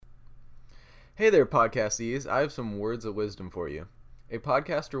Hey there, podcastees. I have some words of wisdom for you. A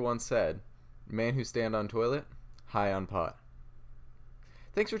podcaster once said, "Man who stand on toilet, high on pot."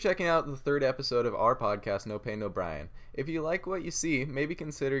 Thanks for checking out the third episode of our podcast, No Pain, No Brian. If you like what you see, maybe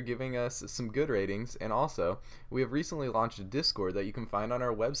consider giving us some good ratings. And also, we have recently launched a Discord that you can find on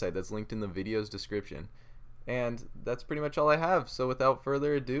our website that's linked in the video's description. And that's pretty much all I have. So without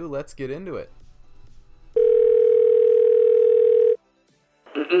further ado, let's get into it.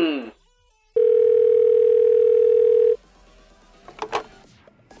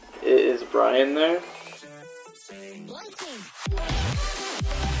 Is Brian there?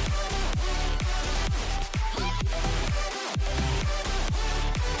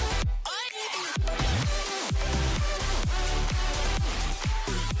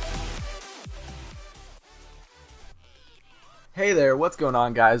 Hey there, what's going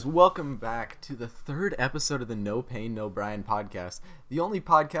on, guys? Welcome back to the third episode of the No Pain, No Brian podcast. The only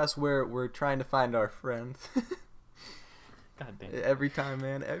podcast where we're trying to find our friend. God damn. Every time,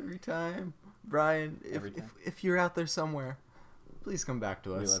 man. Every time. Brian, if you're out there somewhere, please come back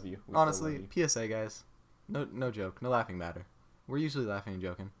to us. We love you. We Honestly, still love you. PSA, guys. No joke. No laughing matter. We're usually laughing and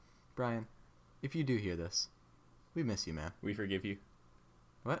joking. Brian, if you do hear this, we miss you, man. We forgive you.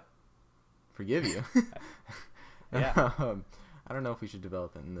 What? Forgive you? Yeah. I don't know if we should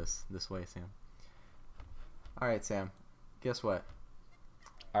develop it in this way, Sam. All right, Sam. Guess what?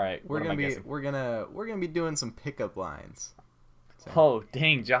 All right. We're gonna be doing some pickup lines. Sam. Oh,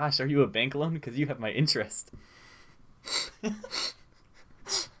 dang, Josh, are you a bank loan? Because you have my interest.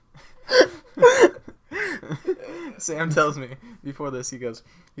 Sam tells me before this, he goes,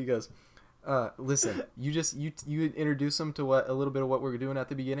 listen, you introduce them to a little bit of what we're doing at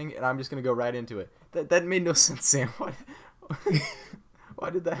the beginning, and I'm just gonna go right into it. That made no sense, Sam. Why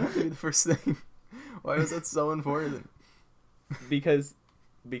did that have to be the first thing? Why was that so important? Because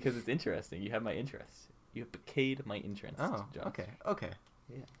it's interesting. You have my interest. You have paid my interest. Oh, Josh. okay.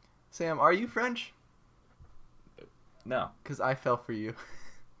 Yeah. Sam, are you French? No. Cause I fell for you.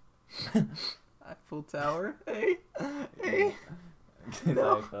 Eiffel Tower. Hey.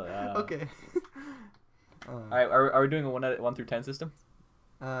 No. Okay. All right. Are we doing a 1 through 10 system?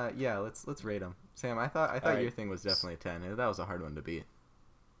 Yeah. Let's rate them. Sam, I thought right. your thing was definitely a 10. That was a hard one to beat.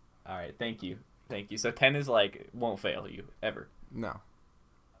 All right. Thank you. So 10 is like won't fail you ever. No.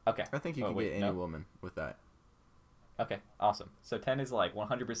 Okay. I think you can get any woman with that. Okay. Awesome. So 10 is like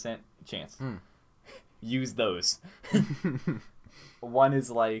 100% chance. Use those. 1 is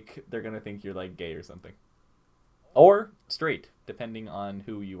like they're gonna think you're like gay or something, or straight, depending on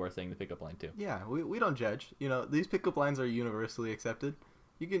who you are saying the pickup line to. Yeah, we don't judge. You know, these pickup lines are universally accepted.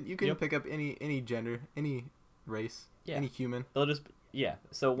 You can Yep. pick up any gender, any race, Yeah. any human. They'll just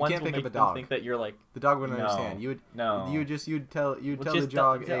So ones can't will pick up make a them dog. think that you're like The dog wouldn't No. understand. You'd tell Well, the just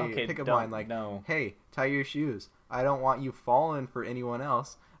dog don't- a okay, pickup don't- line like, no. "Hey, tie your shoes. I don't want you falling for anyone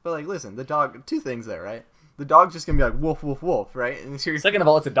else." But like, listen, the dog. Two things there, right? The dog's just gonna be like wolf, wolf, wolf, right? And it's your, Second of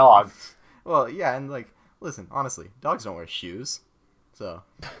all, it's a dog. well, yeah, and like, listen, honestly, dogs don't wear shoes. So,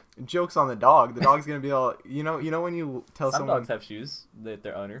 joke's on the dog. The dog's gonna be all, you know when you tell Some someone, dogs have shoes that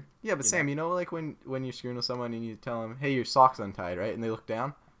their owner. yeah, but Sam, you know, like when you're screwing with someone and you tell them, "Hey, your sock's untied," right? And they look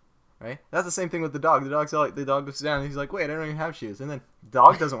down, right? That's the same thing with the dog. The dog looks down and he's like, "Wait, I don't even have shoes." And then the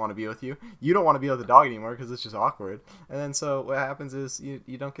dog doesn't want to be with you. You don't want to be with the dog anymore because it's just awkward. And then so what happens is you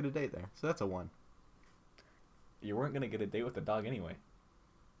don't get a date there. So that's a 1. You weren't gonna get a date with the dog anyway.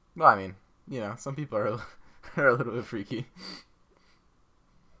 Well, I mean, you know, some people are are a little bit freaky.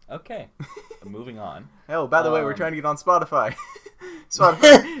 Okay. Moving on. Oh, by the way, we're trying to get on Spotify.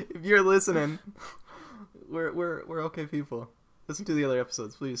 Spotify, if you're listening, we're okay people. Listen to the other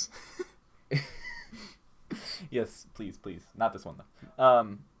episodes, please. Yes, please. Not this one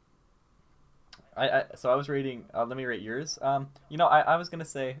though. So I was rating. Let me rate yours. I was gonna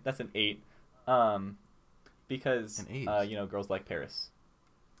say that's an 8. Because An 8? Girls like Paris.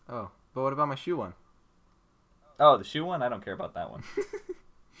 Oh, but what about my shoe one? Oh, the shoe one. I don't care about that one.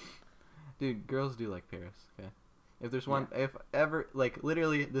 Dude, girls do like Paris. Okay, if there's one, if ever, like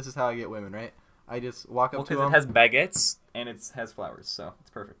literally, this is how I get women, right? I just walk up to Because them. it has baguettes and it has flowers, so it's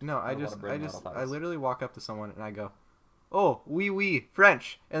perfect. No, A lot of bread and a lot of I flowers. literally walk up to someone and I go, "Oh, oui,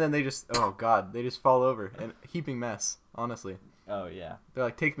 French," and then they just, oh god, they just fall over and heaping mess. Honestly, Oh yeah. they're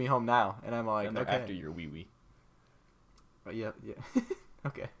like, "Take me home now," and I'm like, And they're "Okay." after your wee wee. Yeah.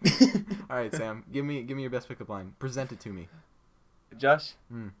 Okay. All right, Sam. Give me your best pickup line. Present it to me. Josh.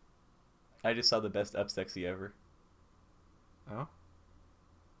 Hmm. I just saw the best up sexy ever. Oh.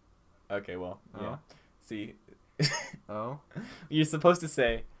 Okay, well, yeah. Oh. See, Oh. you're supposed to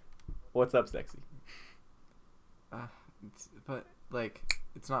say, "What's up, sexy?" But like,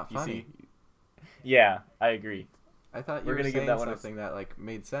 it's not funny. Yeah, I agree. I thought you We're were gonna give saying that one something that like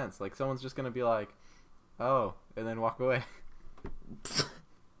made sense. Like someone's just gonna be like, "Oh," and then walk away.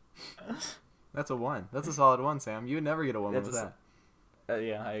 That's a 1. That's a solid 1, Sam. You would never get a woman with that.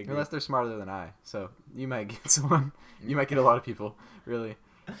 Yeah, I agree. Unless they're smarter than I. So you might get someone. You might get a lot of people. Really.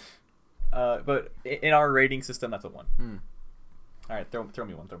 But in our rating system, that's a 1. Mm. All right, throw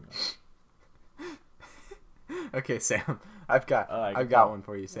me one. Throw me one. Okay, Sam. I've got I one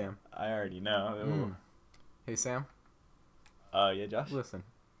for you, Sam. I already know. Mm. Hey, Sam. Yeah, Josh. Listen.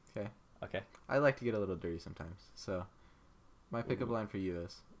 Okay. Okay. I like to get a little dirty sometimes. So, my pickup line for you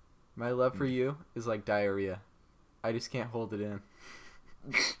is, my love for you is like diarrhea. I just can't hold it in.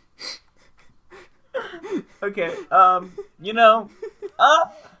 Okay.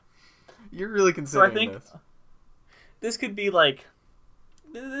 You're really So considering I think this. this could be like,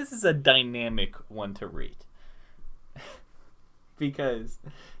 this is a dynamic one to rate. Because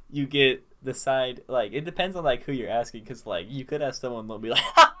you get the side, like, it depends on like who you're asking, because like you could ask someone, they'll be like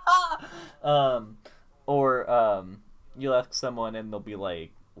or you'll ask someone and they'll be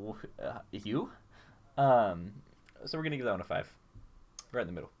like, you? So we're gonna give that one a 5, right in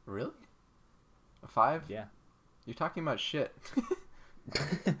the middle. Really? A 5? Yeah. You're talking about shit.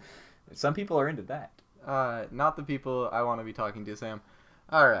 Some people are into that. Not the people I want to be talking to, Sam.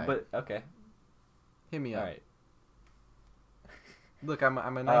 All right. But okay. Hit me up. All right. Look, I'm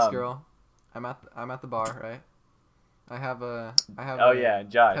a nice girl. I'm at the bar, right? I have a Oh yeah,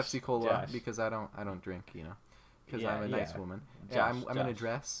 Josh. Pepsi Cola Josh. because I don't drink, because Yeah, I'm a nice yeah. woman. Josh, Yeah, I'm in a Josh.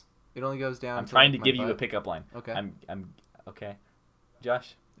 dress. It only goes down. I'm to, trying like, to give my you a butt. pickup line. Okay. I'm okay.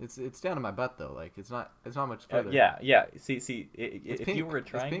 Josh. It's down to my butt though. Like it's not much further. Yeah. See. It's If pink. you were a It's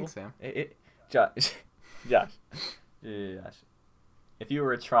triangle, pink, Sam. Josh, Josh. If you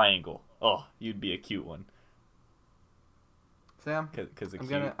were a triangle, oh, you'd be a cute one. Sam, Because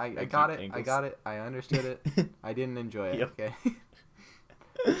I got it. I understood it. I didn't enjoy it. Yep. Okay.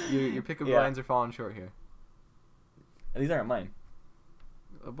 Your pickup Yeah. lines are falling short here. These aren't mine.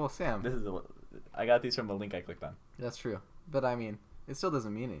 Well, Sam, I got these from a link I clicked on. that's true. But I mean, it still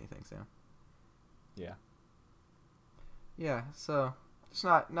doesn't mean anything, Sam. Yeah. Yeah. So it's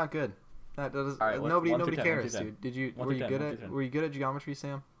not good. That does. All right, nobody 1 through 10, cares, 1 through 10. dude. Did you 1 were through you 10, good 1 at through 10. were you good at geometry,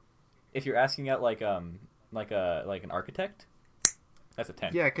 Sam? If you're asking out like an architect, that's a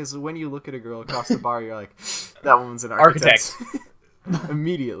 10. Yeah, because when you look at a girl across the bar, you're like, that woman's an architect.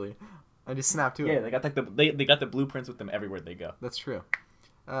 Immediately, I just snap to it. Yeah, they got like they got the blueprints with them everywhere they go. That's true.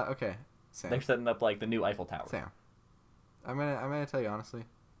 Okay, Sam. They're setting up like the new Eiffel Tower. Sam, I'm gonna tell you honestly.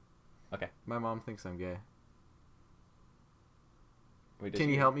 Okay. My mom thinks I'm gay. Wait, Can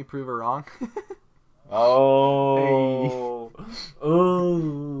you help me prove her wrong? Oh.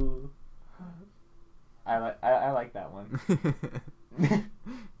 Oh. I like that one.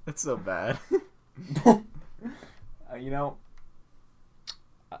 That's so bad. You know,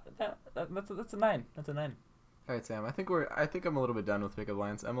 that's a 9. That's a 9. All right, Sam. I think I'm a little bit done with pickup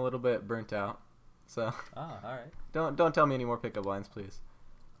lines. I'm a little bit burnt out. So Oh, all right. don't tell me any more pickup lines, please.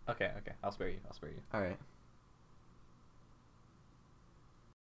 Okay. I'll spare you. All right.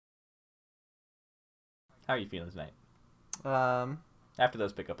 How are you feeling tonight? After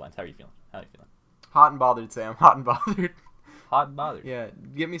those pickup lines, how are you feeling? Hot and bothered, Sam. Hot and bothered. Hot and bothered. Yeah,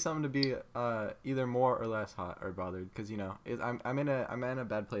 give me something to be either more or less hot or bothered, because I'm in a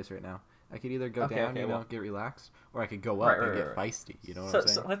bad place right now. I could either go down, get relaxed, or I could go up and get feisty. You know what I'm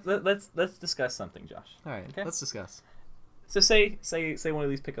saying? So let's discuss something, Josh. All right, okay? Let's discuss. So say one of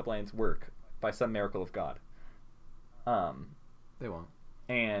these pickup lines work by some miracle of God. They won't.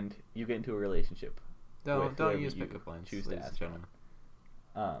 And you get into a relationship. Don't use pickup lines, choose to ladies and ask gentlemen.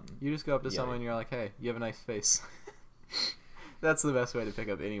 on. You just go up to someone and you're like, "Hey, you have a nice face." That's the best way to pick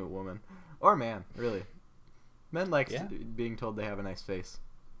up any woman or man, really. Men like being told they have a nice face.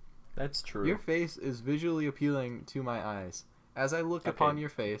 That's true. Your face is visually appealing to my eyes. As I look upon your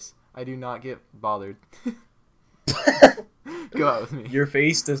face, I do not get bothered. Go out with me. Your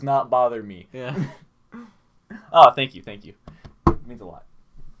face does not bother me. Yeah. Oh, thank you. It means a lot.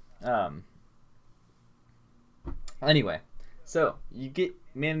 Anyway, so you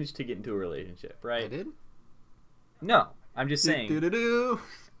managed to get into a relationship, right? I did? No, I'm just saying.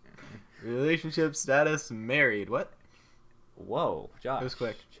 Relationship status married. What? Whoa, Josh. It was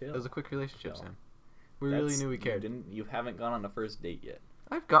quick. Chill. It was a quick relationship, Chill. Sam. We really knew we cared. You haven't gone on a first date yet.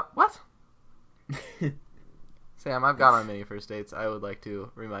 I've got what? Sam, I've gone on many first dates. I would like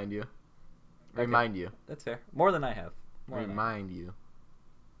to remind you. Remind you. That's fair. More than I have. Remind you.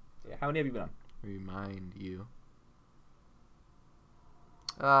 Yeah. How many have you been on? Remind you.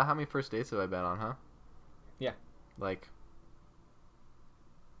 How many first dates have I been on, huh? Yeah. Like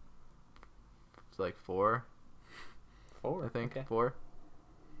It's like 4. 4, I think. Okay. 4.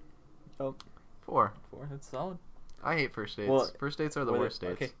 Oh, 4. 4. That's solid. I hate first dates. Well, First dates are the worst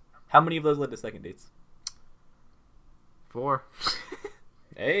dates. Okay. How many of those led to second dates? 4.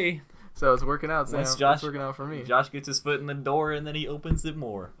 Hey. So it's working out, Sam. Once Josh, it's working out for me. Josh gets his foot in the door and then he opens it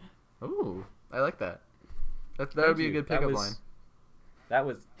more. Ooh, I like that. That would be a good pickup line. That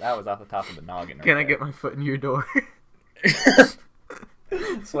was off the top of the noggin. Right Can I there. get my foot in your door?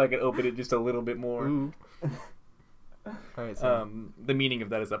 So I can open it just a little bit more. Ooh. All right, Sam. The meaning of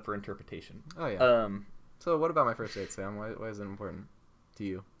that is up for interpretation. Oh yeah. So what about my first date, Sam? Why is it important to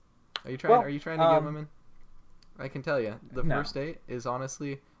you? Are you trying to get women? I can tell you, the first date is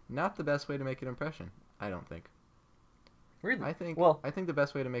honestly not the best way to make an impression. I don't think. Really? I think the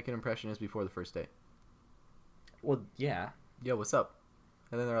best way to make an impression is before the first date. Well, yeah. Yo, what's up?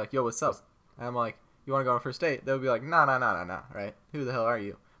 And then they're like, yo, what's up? And I'm like, you want to go on a first date? They'll be like, nah, right? Who the hell are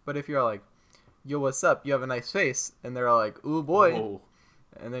you? But if you're like, yo, what's up? You have a nice face. And they're all like, ooh, boy. Whoa.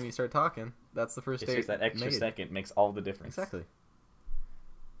 And then you start talking. That's the first date. It's just that extra second makes all the difference. Exactly.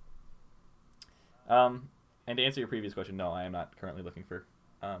 And to answer your previous question, no, I am not currently looking for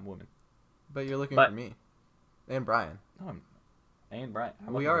women. But you're looking for me. And Brian. Oh, and Brian.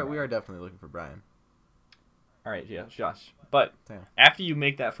 We are definitely looking for Brian. All right, yeah, Josh. But Damn. after you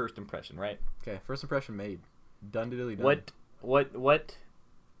make that first impression, right? Okay, first impression made. Done diddly done. What?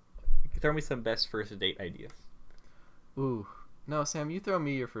 Throw me some best first date ideas. Ooh, no, Sam, you throw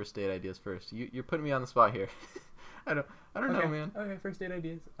me your first date ideas first. You're putting me on the spot here. I don't know, man. Okay, first date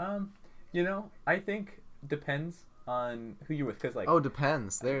ideas. I think depends on who you're with, because like. Oh,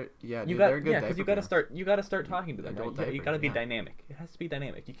 depends. They're good. Because you gotta start talking to them. Adult Right? You diaper, gotta be dynamic. It has to be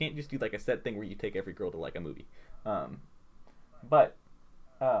dynamic. You can't just do like a set thing where you take every girl to like a movie.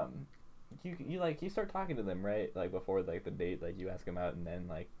 You start talking to them, right? Like before like the date, like you ask them out, and then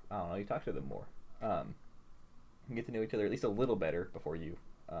like I don't know, you talk to them more. You get to know each other at least a little better before you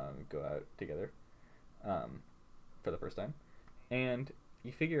go out together for the first time, and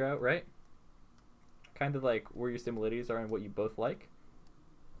you figure out, right, kind of like where your similarities are and what you both like,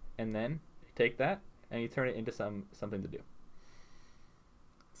 and then you take that and you turn it into something to do.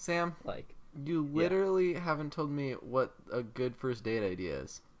 Sam, like you literally haven't told me what a good first date idea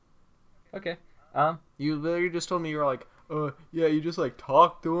is. Okay. You literally just told me you were like, yeah, you just like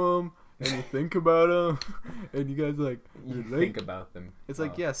talk to them and you think about them and you guys like you think about them. It's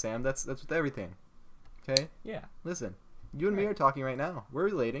like, yeah, Sam, that's with everything. Okay? Yeah. Listen, you and me are talking right now. We're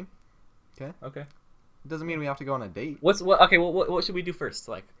relating. Okay? Okay. It doesn't mean we have to go on a date. What should we do first?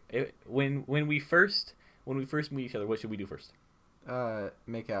 Like when we first meet each other, what should we do first?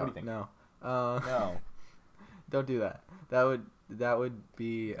 Make out. What do you think? No. No. Don't do that. That would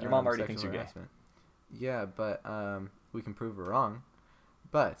be your mom already thinks you're gay. Yeah, but we can prove her wrong.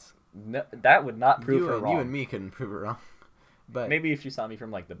 But no, that would not prove her wrong. You and me couldn't prove her wrong. But maybe if you saw me from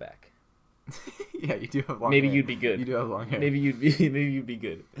like the back. Yeah, you do have long maybe hair. You'd be good. You do have long hair. Maybe you'd be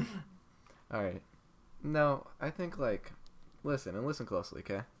good. All right. No, I think like listen closely,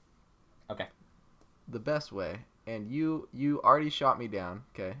 okay? Okay. The best way, and you already shot me down,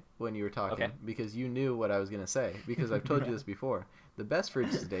 okay, when you were talking, okay, because you knew what I was going to say, because I've told you this before. The best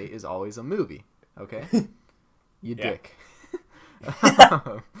first date is always a movie, okay? You dick.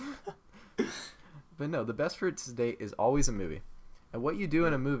 But no, the best first date is always a movie. And what you do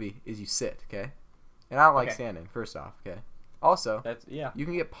in a movie is you sit, okay? And I don't like standing, first off, okay? Also, you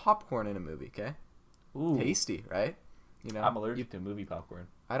can get popcorn in a movie, okay? Ooh. Tasty, right? You know, I'm allergic to movie popcorn.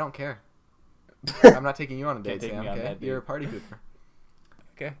 I don't care. I'm not taking you on a date, Sam, okay? You're a party pooper.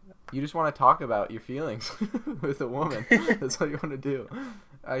 Okay. You just want to talk about your feelings with a woman. That's what you want to do.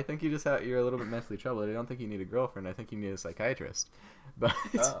 I think you're a little bit mentally troubled. I don't think you need a girlfriend. I think you need a psychiatrist. But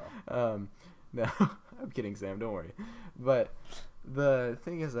no, I'm kidding, Sam. Don't worry. But the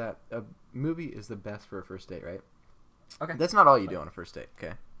thing is that a movie is the best for a first date, right? Okay. That's not all you do on a first date,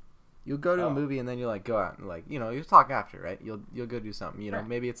 okay? You'll go to a movie and then you like go out and like, you know, you talk after, right? You'll go do something, you know.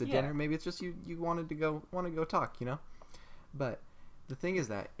 Maybe it's a dinner, maybe it's just you want to go talk, you know. But the thing is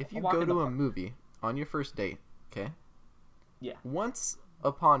that if you go to a movie on your first date, okay? Yeah. Once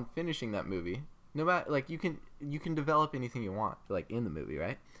upon finishing that movie, no matter like you can develop anything you want like in the movie,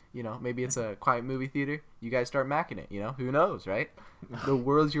 right? You know, maybe it's a quiet movie theater. You guys start macking it, you know. Who knows, right? The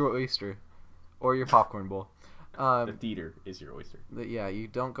world's your oyster, or your popcorn bowl. The theater is your oyster. Yeah, you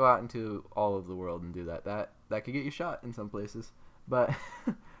don't go out into all of the world and do that. That could get you shot in some places. But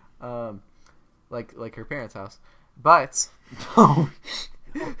like her parents' house. But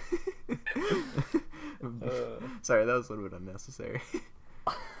sorry, that was a little bit unnecessary.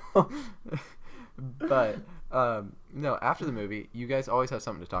 But no, after the movie, you guys always have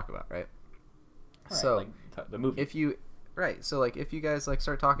something to talk about, right? Right, So like the movie. if you right, so like if you guys like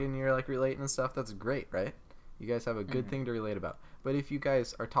start talking and you're like relating and stuff, that's great, right? You guys have a good thing to relate about. But if you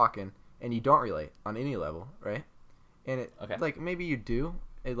guys are talking and you don't relate on any level, right? And it like maybe you do,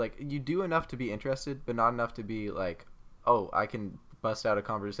 like you do enough to be interested, but not enough to be like, oh, I can bust out a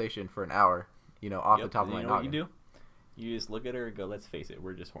conversation for an hour, off the top of my noggin. What you do? You just look at her and go, "Let's face it,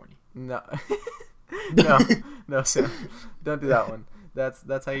 we're just horny." No, no, no, Sam, don't do that one.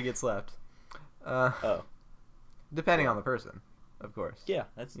 That's how you get slapped. Depending on the person, of course. Yeah,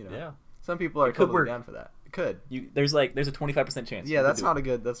 that's yeah. Some people are totally down for that. It could. There's a 25% chance. Yeah, that's not a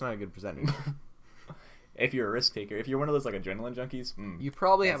good percentage. If you're a risk taker, if you're one of those like adrenaline junkies, you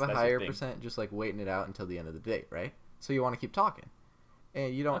probably have a higher percent just like waiting it out until the end of the date, right? So you want to keep talking,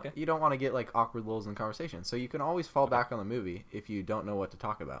 and you don't want to get like awkward lulls in conversation. So you can always fall back on the movie if you don't know what to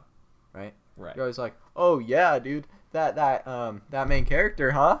talk about, right? Right. You're always like, oh yeah, dude, that main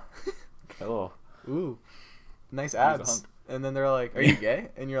character, huh? Oh, ooh, nice abs. And then they're like, are you gay?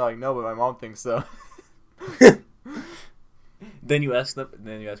 And you're like, no, but my mom thinks so. Then you ask her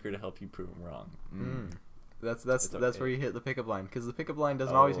to help you prove them wrong. That's where you hit the pickup line, because the pickup line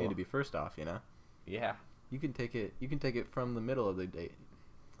doesn't always need to be first off, Yeah. You can take it from the middle of the date.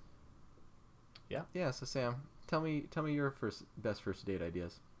 Yeah. Yeah. So Sam, tell me your best first date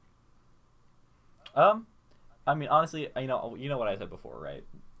ideas. I mean, honestly, you know what I said before, right?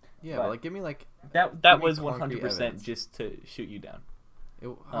 Yeah, but like give me like that was 100% just to shoot you down. I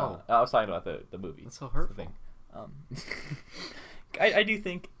was talking about the movie. That's so hurtful. I do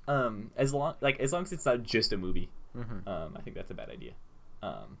think as long as it's not just a movie, I think that's a bad idea.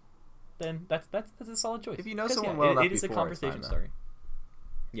 Then that's a solid choice. If you know someone well enough, it is a conversation starter.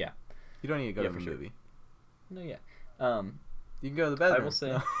 Yeah. You don't need to go to the movie. No, yeah. You can go to the bedroom. I will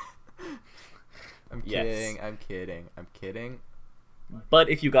say. I'm kidding. Yes. I'm kidding. But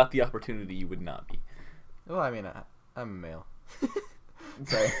if you got the opportunity, you would not be. Well, I mean, I'm a male.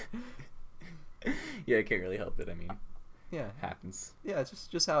 Sorry. Yeah, I can't really help it. I mean, yeah, it happens. Yeah, it's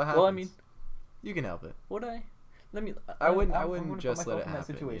just how it happens. Well, I mean, you can help it. Would I? I wouldn't just let it happen.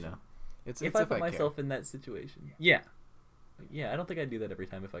 Situation. It's if I put myself in that situation. Yeah. I don't think I'd do that every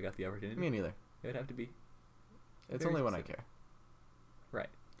time if I got the opportunity. Me neither. It would have to be. It's only when I care. Right.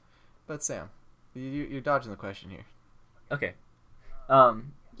 But Sam, you're dodging the question here. Okay.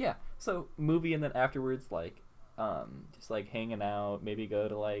 Yeah. So movie, and then afterwards, like, just like hanging out. Maybe go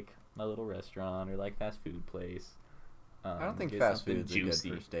to like a little restaurant or like fast food place. I don't think fast food is a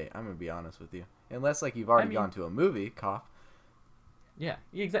good first date. I'm gonna be honest with you, unless like you've already gone to a movie. Cough. Yeah,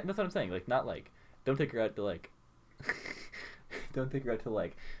 exactly. That's what I'm saying. Like, not like, don't take her out to like, don't take her out to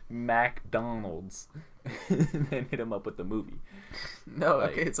like McDonald's, and then hit him up with the movie. No,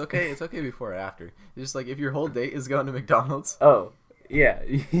 like, it's okay before or after. It's just like if your whole date is going to McDonald's. Oh, yeah.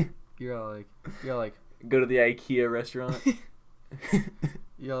 You're all like, go to the IKEA restaurant.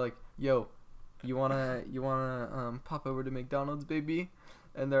 You're like, yo, you wanna pop over to McDonald's, baby?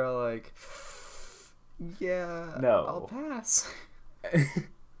 And they're all like, yeah, no, I'll pass.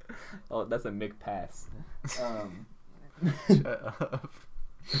 Oh, that's a McPass. Shut up.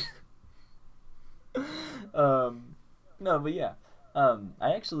 No, but yeah.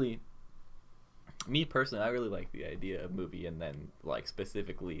 I actually, me personally, I really like the idea of movie, and then like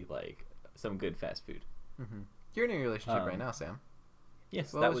specifically like some good fast food. Mm-hmm. You're in a relationship right now, Sam.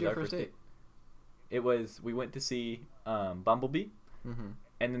 Yes, what that was your first date? It was, we went to see Bumblebee, and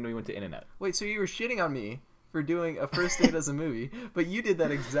then we went to In-N-Out. Wait, so you were shitting on me for doing a first date as a movie, but you did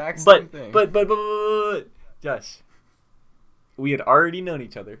that exact same thing. But, Josh, we had already known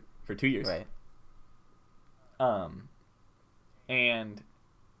each other for 2 years. Right. And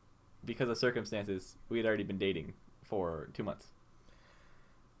because of circumstances, we had already been dating for 2 months.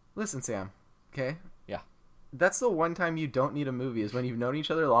 Listen, Sam, okay? Yeah. That's the one time you don't need a movie, is when you've known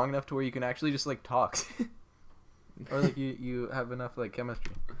each other long enough to where you can actually just like talk. Or like you have enough like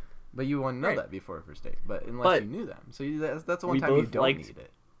chemistry. But you wouldn't know that before a first date. But unless you knew them. So that's the one time you don't need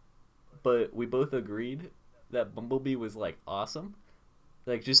it. But we both agreed that Bumblebee was like awesome.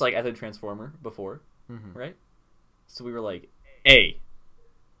 Like just like as a Transformer before. Right? So we were like, hey,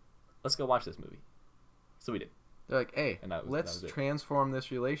 let's go watch this movie. So we did. They're like, hey, let's transform this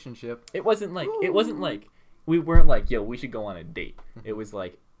relationship. It wasn't like we weren't like, yo, we should go on a date. It was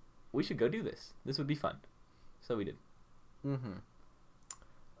like, we should go do this. This would be fun. So we did.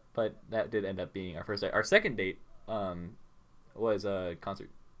 But that did end up being our first date. Our second date was a concert.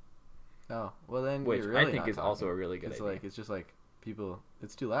 Oh, well then, which you're really I think is talking. also a really good idea. Like, it's just like people,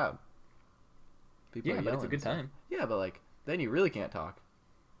 it's too loud. People but it's a good time. Yeah, but like then you really can't talk.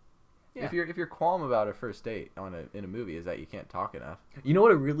 Yeah. If your qualm about a first date in a movie is that you can't talk enough. You know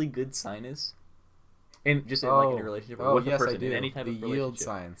what a really good sign is? in like in a relationship or with a yes, person I do. in any type The of yield relationship.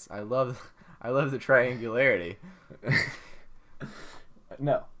 science. I love the triangularity.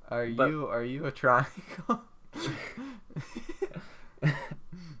 No. Are you a triangle?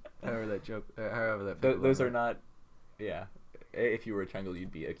 However that joke. However that. Those are not. Yeah. If you were a triangle,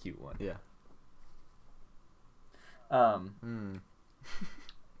 you'd be a cute one. Yeah.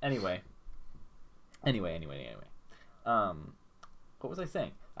 Anyway. What was I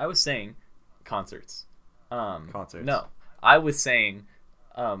saying? I was saying concerts. Concerts. No, I was saying,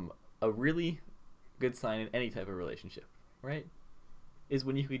 a really good sign in any type of relationship, right, is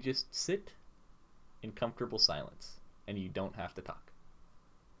when you could just sit in comfortable silence and you don't have to talk.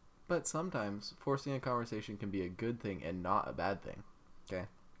 But sometimes forcing a conversation can be a good thing and not a bad thing. Okay.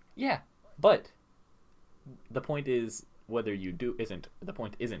 Yeah, but the point is whether you do isn't. The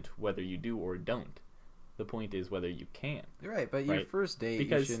point isn't whether you do or don't. The point is whether you can. You're right, but your Right? first date,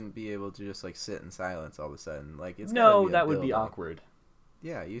 Because- you shouldn't be able to just like sit in silence all of a sudden. Like it's No, gotta be a that would be build-up. awkward.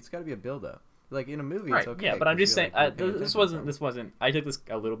 Yeah, it's got to be a build up. Like in a movie, Right. it's okay. Yeah, but I'm 'cause just you're, saying. like, you're paying This attention to wasn't. I took this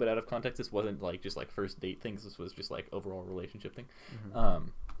a little bit out of context. This wasn't like just like first date things. This was just like overall relationship thing.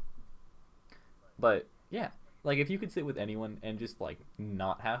 But yeah, like if you could sit with anyone and just like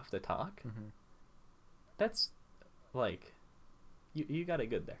not have to talk, that's like you got it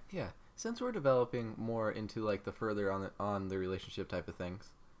good there. Yeah, since we're developing more into like the further on the relationship type of things,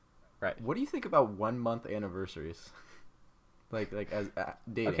 Right. what do you think about 1 month anniversaries? like as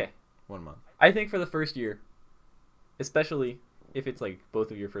dating. Okay. 1 month. I think for the first year, especially if it's like both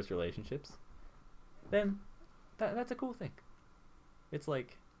of your first relationships, then that's a cool thing. It's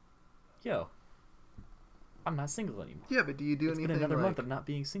like, yo, I'm not single anymore. Yeah, but do you do It's anything? been another like, month of not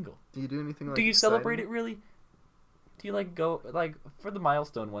being single. Do you do anything? Like, Do you celebrate exciting? it really? Do you like go like for the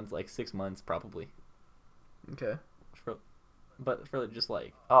milestone ones like 6 months probably? Okay. But for just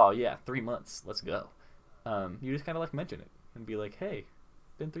like, oh yeah, 3 months, let's go. You just kind of like mention it and be like, hey,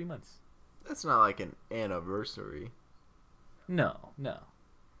 been 3 months. That's not like an anniversary. No.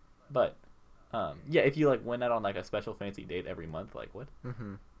 But yeah, if you like went out on like a special fancy date every month, like what?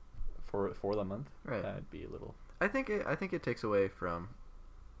 Mm-hmm. For the month, Right. That'd be a little. I think it takes away from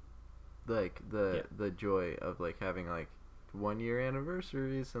like the joy of like having like 1 year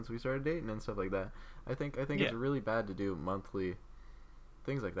anniversaries since we started dating and stuff like that. I think it's Yeah. really bad to do monthly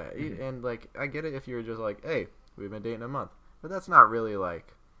things like that. Mhm. And like I get it if you're just like, hey, we've been dating a month, but that's not really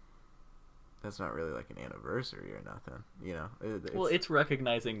like an anniversary or nothing, you know. Well, it's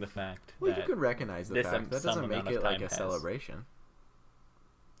recognizing the fact well, that you could recognize the this fact that some doesn't make amount of it like time a has- celebration.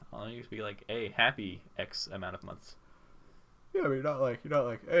 you just be like, hey, happy X amount of months. Yeah, I mean, you're not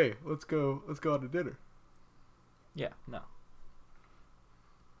like, hey, let's go out to dinner. Yeah, no.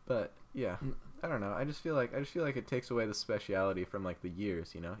 But yeah, I don't know. I just feel like it takes away the speciality from like the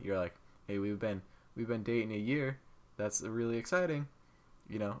years. You know, you're like, hey, we've been dating a year. That's really exciting.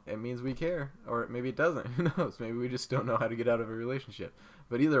 You know, it means we care, or maybe it doesn't. Who knows? Maybe we just don't know how to get out of a relationship.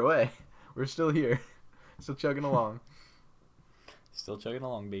 But either way, we're still here, still chugging along. Still chugging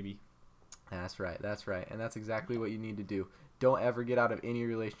along, baby. That's right, and that's exactly what you need to do. Don't ever get out of any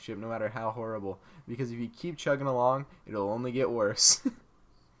relationship, no matter how horrible, because if you keep chugging along, it'll only get worse.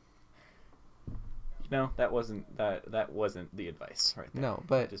 No, that wasn't the advice right there. No,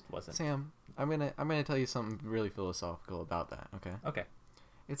 but it just wasn't. Sam, I'm gonna tell you something really philosophical about that. Okay. Okay.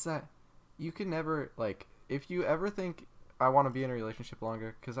 It's that you can never like if you ever think I want to be in a relationship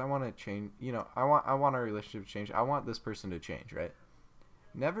longer because I want to change. You know, I want our relationship to change. I want this person to change, right?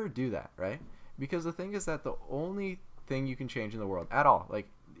 Never do that, right? Because the thing is that the only thing you can change in the world at all, like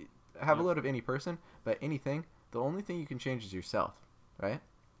have a load of any person, but anything, the only thing you can change is yourself, right?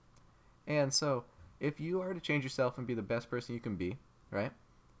 And so if you are to change yourself and be the best person you can be, right?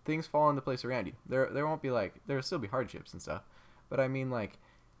 Things fall into place around you. There won't be like there'll still be hardships and stuff, but I mean like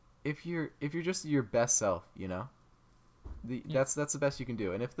if you're just your best self, you know, that's the best you can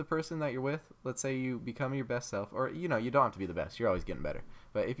do. And if the person that you're with, let's say you become your best self, or you know you don't have to be the best, you're always getting better.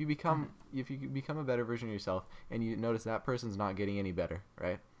 But if you become a better version of yourself, and you notice that person's not getting any better,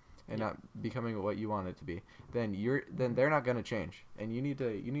 right, and not becoming what you want it to be, then they're not gonna change, and you need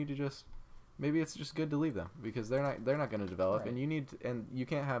to just maybe it's just good to leave them because they're not gonna develop, Right. and you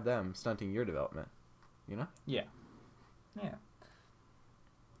can't have them stunting your development, you know. Yeah. Yeah.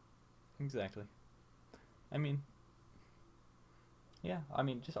 Exactly. I mean, yeah,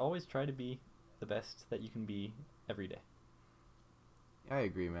 just always try to be the best that you can be every day. I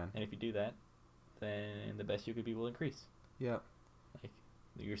agree, man. And if you do that, then the best you could be will increase. Yeah. Like,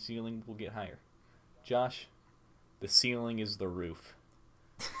 your ceiling will get higher. Josh, the ceiling is the roof.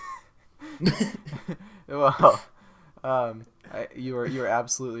 Well, you are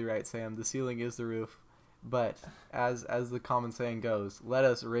absolutely right, Sam. The ceiling is the roof. But as the common saying goes, let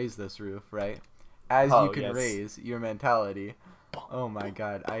us raise this roof, right? As Oh, you can yes. raise your mentality. Oh my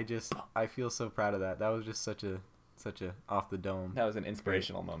god, I feel so proud of that. That was just such a off the dome. That was an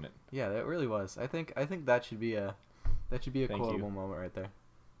inspirational moment. Yeah, that really was. I think that should be a Thank quotable you. moment right there.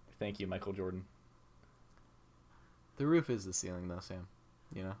 Thank you, Michael Jordan. The roof is the ceiling though, Sam.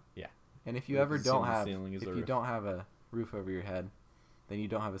 You know? Yeah. And if you Roof ever is the don't ceiling, have ceiling is if the you roof. don't have a roof over your head, then you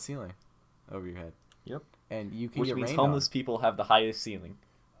don't have a ceiling over your head. Yep. And you can Which get means rained homeless people have the highest ceiling.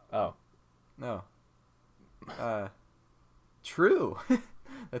 Oh. on. No. True.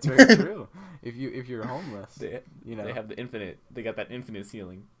 That's very true. If you're homeless, They, you know, they have the infinite. They got that infinite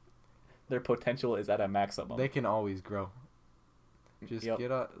ceiling. Their potential is at a maximum. they can always grow. Just Yep.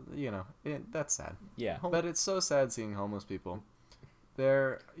 get up, you know. That's sad. Yeah. But it's so sad seeing homeless people.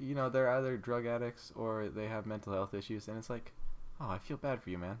 They're either drug addicts or they have mental health issues, and it's like, oh, I feel bad for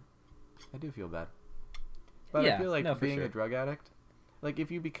you, man. I do feel bad. But Yeah, I feel like no, for being sure. a drug addict, like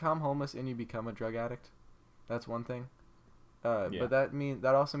if you become homeless and you become a drug addict, that's one thing. Yeah. But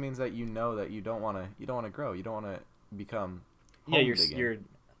that also means that you know that you don't want to grow. You don't want to become Yeah, homed again.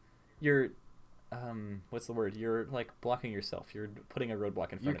 you're what's the word? You're like blocking yourself. You're putting a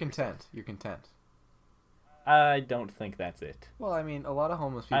roadblock in front You're of content. You're content. yourself. I don't think that's it. Well, I mean, a lot of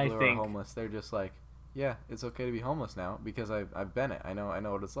homeless people I who think- are homeless, they're just like, yeah, it's okay to be homeless now because I've been it. I know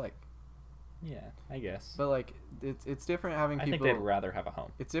what it's like. Yeah, I guess. But like, it's different having I people. think they'd rather have a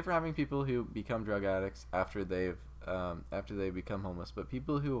home. It's different having people who become drug addicts after they become homeless. But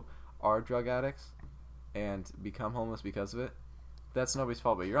people who are drug addicts and become homeless because of it, that's nobody's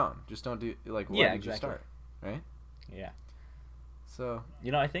fault but your own. Just don't do like why Yeah, did you exactly. start, right? Yeah. So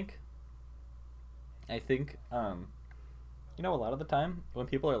You know, I think, you know, a lot of the time when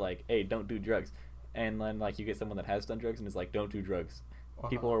people are like, "Hey, don't do drugs," and then like you get someone that has done drugs and is like, "Don't do drugs,"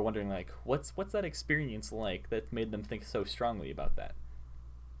 people are wondering like, "What's that experience like that made them think so strongly about that?"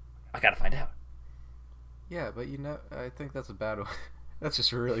 I gotta find out. yeah, but I think that's a bad one. That's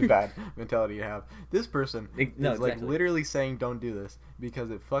just a really bad mentality to have. This person No, is like exactly. literally saying don't do this because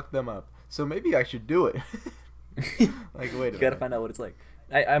it fucked them up. So maybe I should do it. Like, wait a You gotta minute. find out what it's like.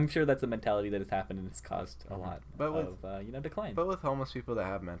 I'm sure that's a mentality that has happened and it's caused a lot But with- of decline. But with homeless people that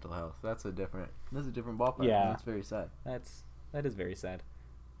have mental health, that's a different ballpark. Yeah. And that's very sad. That is very sad.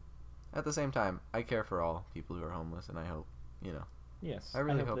 At the same time, I care for all people who are homeless, and I hope, Yes. I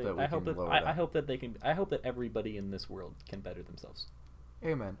really hope that we I can hope that lower I that. hope that they can. I hope that everybody in this world can better themselves.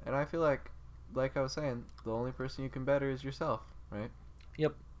 Amen. And I feel like I was saying, the only person you can better is yourself, right?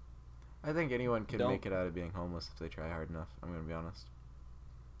 Yep. I think anyone can Don't- make it out of being homeless if they try hard enough. I'm gonna be honest.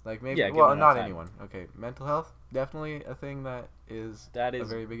 Like maybe, Yeah, give well, it enough not time. anyone. Okay, mental health definitely a thing that is That a is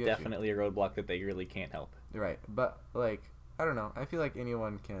very big definitely a roadblock that they really can't help. issue. Right, but like I don't know. I feel like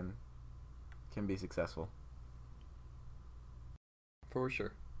anyone can be successful. For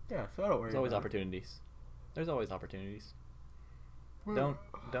sure. Yeah, so I don't worry. There's always about it. opportunities. There's always opportunities. Well,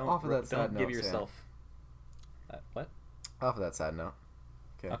 Don't off of that sad don't give note, Sam. yourself. What? Off of that sad note.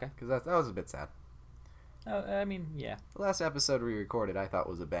 Okay. Because that was a bit sad. I mean, yeah. The last episode we recorded, I thought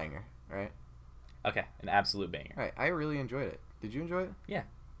was a banger. Right. Okay, an absolute banger. Right. I really enjoyed it. Did you enjoy it?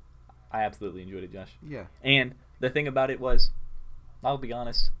 I absolutely enjoyed it, Josh. Yeah. And the thing about it was, I'll be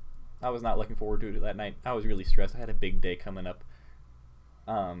honest, I was not looking forward to it that night. I was really stressed. I had a big day coming up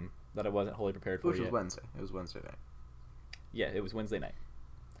that I wasn't wholly prepared for Which was yet. Wednesday. It was Wednesday night. Yeah, it was Wednesday night.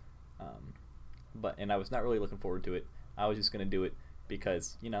 And I was not really looking forward to it. I was just going to do it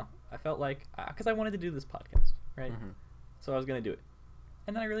because, I felt like, because I wanted to do this podcast, right? Mhm. So I was going to do it.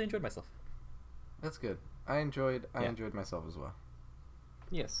 And then I really enjoyed myself. That's good. I enjoyed Yeah. myself as well.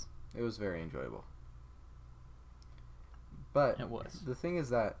 Yes. It was very enjoyable. But It was. the thing is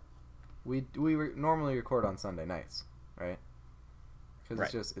that we normally record on Sunday nights, right? Because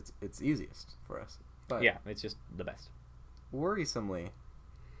Right. it's just it's easiest for us. But Yeah, it's just the best. worrisomely,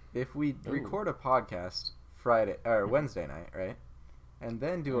 if we Ooh. record a podcast Friday or Wednesday night, right, and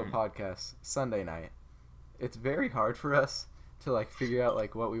then do a Mhm. podcast Sunday night, it's very hard for us to like figure out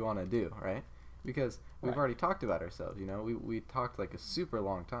like what we want to do, right? Because we've Right. already talked about ourselves, we talked like a super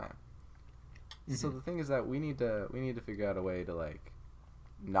long time. So Mhm. the thing is that we need to figure out a way to like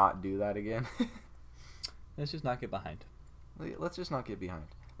not do that again. Let's just not get behind. Let's just not get behind.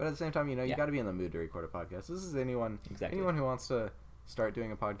 But at the same time, you Yeah. got to be in the mood to record a podcast. This is anyone Exactly. who wants to start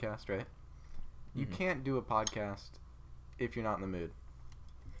doing a podcast, right? You Mhm. can't do a podcast if you're not in the mood.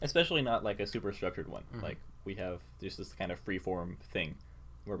 Especially not like a super structured one. Mhm. Like we have just this kind of free form thing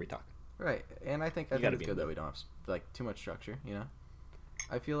where we talk. Right. And I think You gotta it's be good in the that we don't have like too much structure,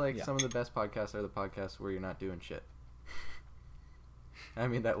 I feel like Yeah. some of the best podcasts are the podcasts where you're not doing shit. I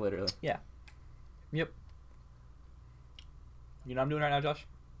mean that literally. Yep. You know what I'm doing right now, Josh?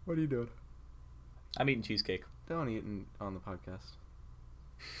 What are you doing? I'm eating cheesecake. Don't eat on the podcast.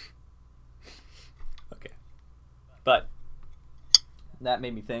 Okay. But that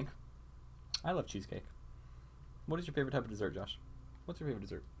made me think. I love cheesecake. What is your favorite type of dessert, Josh? What's your favorite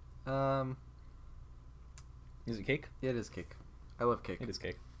dessert? Is it cake? Yeah, it is cake. I love cake. It is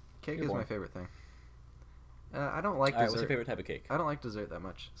cake. Cake You're is born. my favorite thing. I don't like All right, dessert. what's your favorite type of cake? I don't like dessert that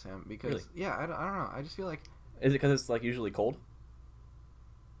much, Sam, because Really? yeah, I don't know. I just feel like Is it because it's like usually cold?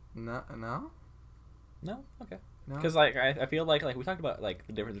 no. No. Okay. No? Because like I feel like we talked about like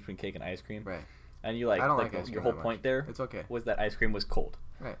the difference between cake and ice cream, Right. and you like I don't like ice your cream whole that much. point there It's okay. was that ice cream was cold,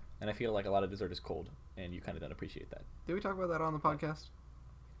 Right. and I feel like a lot of dessert is cold, and you kind of don't appreciate that. Did we talk about that on the podcast?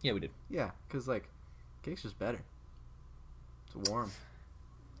 Yeah, we did. Yeah, because like cake's just better. It's warm.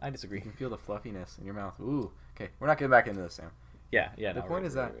 I You disagree. can feel the fluffiness in your mouth. Ooh. Okay, we're not getting back into this, Sam. Yeah. The no, point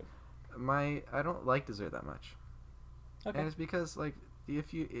is we're that I don't like dessert that much, okay. and it's because like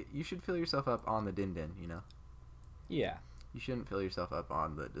if you should fill yourself up on the din, you know. Yeah. You shouldn't fill yourself up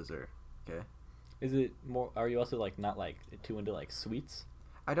on the dessert. Okay. Is it more? Are you also like not like too into like sweets?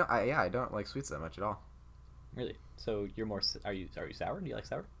 I don't like sweets that much at all. Really? So you're more? Are you sour? Do you like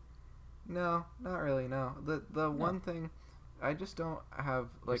sour? No, not really. No. The one thing I just don't have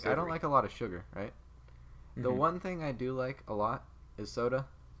like I don't savory. like a lot of sugar, right? The Mhm. one thing I do like a lot is soda,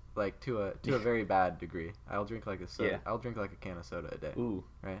 like to a very bad degree. I'll drink like a soda. Yeah. I'll drink like a can of soda a day. Ooh.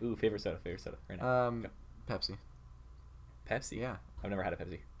 Right. Ooh. Favorite soda right now. Go. Pepsi. Pepsi. Yeah. I've never had a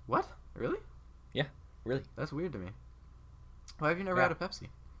Pepsi. What? Really? Really? That's weird to me. Why have you never Yeah. had a Pepsi?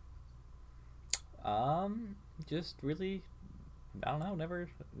 Just really, I don't know. Never.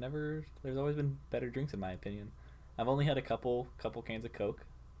 There's always been better drinks in my opinion. I've only had a couple cans of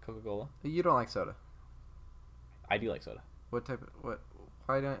Coca-Cola. You don't like soda. I do like soda. What type of what?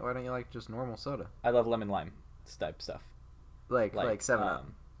 Why don't you like just normal soda? I love lemon lime type stuff. Like 7-Up.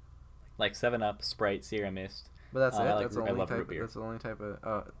 Like 7-Up, Sprite, Sierra Mist. But that's it. I like That's the I only love type. root beer. That's the only type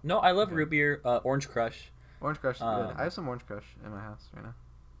of. No, I love Okay. root beer. Orange Crush. Orange Crush is good. Um, I have some Orange Crush in my house right now.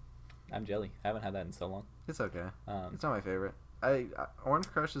 I'm jelly. I haven't had that in so long. It's okay. Um, It's not my favorite. Orange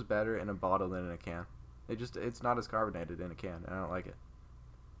Crush is better in a bottle than in a can. It's not as carbonated in a can, and I don't like it.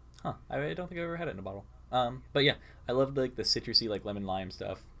 Huh. I don't think I've ever had it in a bottle. But yeah, I love like the citrusy like lemon lime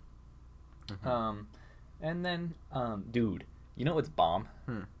stuff. Mhm. And then dude, you know what's bomb?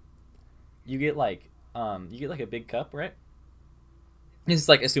 Hmm. You get like a big cup, right? This is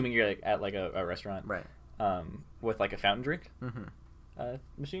like assuming you're like at like a restaurant, Right. with like a fountain drink Mm-hmm.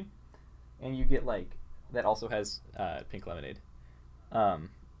 machine, and you get like that also has pink lemonade, and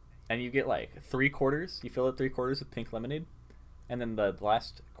you get like 3/4. You fill it 3/4 with pink lemonade, and then the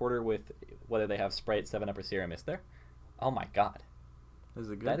last quarter with whether they have Sprite, 7-Up, or Sierra Mist there. Oh my god, Is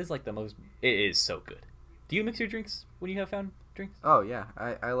it good? that is like the most. It is so good. Do you mix your drinks when you have fountain drinks? Oh yeah,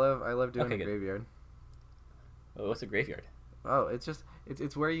 I love doing Okay, a good. graveyard. Oh, what's a graveyard? Oh,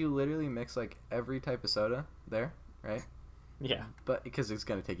 it's where you literally mix like every type of soda there, right? Yeah. But because it's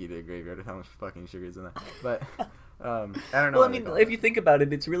gonna take you to a graveyard with how much fucking sugar is in that. But I don't know. Well, I what they mean, call if it. you think about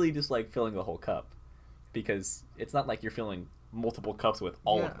it, it's really just like filling the whole cup, because it's not like you're filling multiple cups with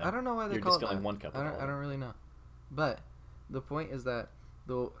all of them. I don't know why they You're call just it filling that. one cup. I with all don't of them. really know. But the point is that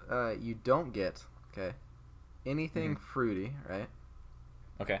you don't get anything Mm-hmm. fruity, right?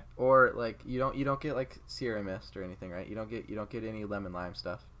 Okay. Or like you don't get like Sierra Mist or anything, right? You don't get any lemon lime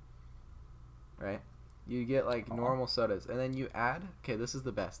stuff, right? You get like normal sodas, and then you add. Okay, this is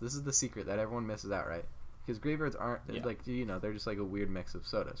the best. This is the secret that everyone misses out, right? Because graveyards aren't Yeah. like they're just like a weird mix of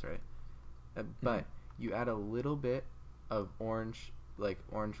sodas, right? But you add a little bit of orange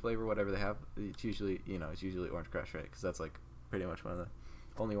flavor, whatever they have. It's usually Orange Crush, right? Because that's like pretty much one of the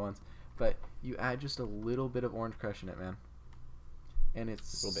only ones. But you add just a little bit of Orange Crush in it, man. And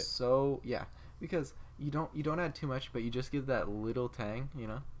it's A little bit. so because you don't add too much, but you just give that little tang,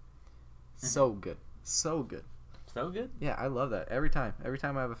 So good, so good. So good. Yeah, I love that every time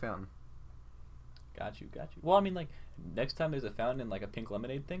I have a fountain. Got you. Well, I mean, like next time there's a fountain and like a pink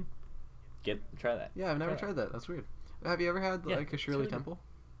lemonade thing, try that. Yeah, I've never Try tried that. That's weird. Have you ever had Yeah, like a it's Shirley really good. Temple?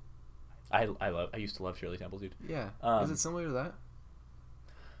 I used to love Shirley Temple, dude. Yeah. Is Um, it similar to that?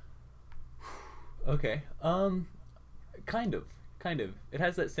 Okay. Kind of. It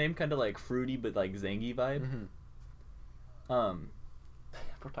has that same kind of like fruity but like zangy vibe. Mm-hmm.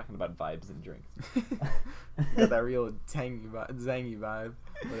 We're talking about vibes and drinks. Got that real zangy vibe,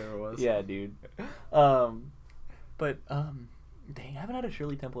 whatever it was. Yeah, dude. But dang, I haven't had a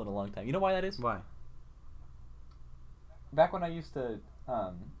Shirley Temple in a long time. You know why that is? Why? Back when I used to,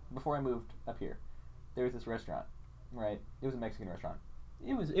 before I moved up here, there was this restaurant, right? It was a Mexican restaurant.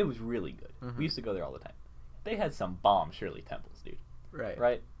 It was really good. Mhm. We used to go there all the time. they had some bomb Shirley Temples, dude. Right.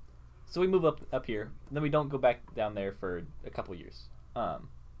 Right. So we move up here, and then we don't go back down there for a couple years.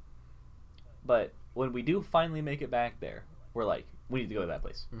 But when we do finally make it back there, we're like, we need to go to that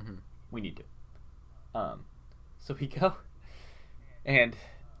place. Mm-hmm. We need to. So we go, and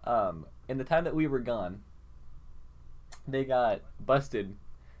in the time that we were gone, they got busted.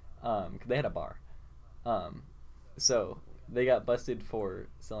 'Cause they had a bar. So they got busted for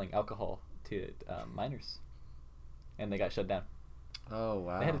selling alcohol to minors, and they got shut down. Oh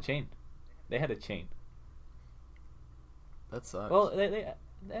wow. They had a chain. That sucks. Well,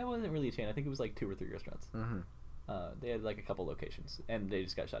 that wasn't really a chain. I think it was like 2 or 3 restaurants. Mm-hmm. They had like a couple locations, and they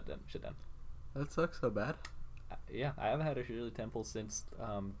just got shut down. That sucks so bad. Yeah, I haven't had a Shirley Temple since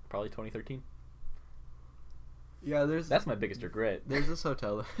probably 2013. Yeah, That's my biggest regret. There's this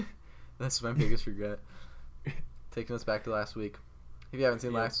hotel. That's my biggest regret. Taking us back to last week. If you haven't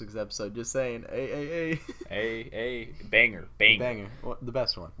seen last week's episode, just saying, a banger. Well, the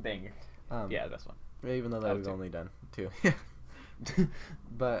best one. Banger. Yeah, the best one. Even though that we've only done 2.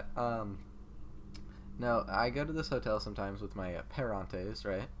 But no, I go to this hotel sometimes with my parentes,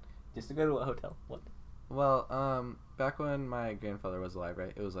 right? Just to go to a hotel. What? Well, back when my grandfather was alive,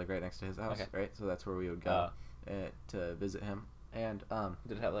 right? It was like right next to his house, Okay. right? So that's where we would go to visit him. And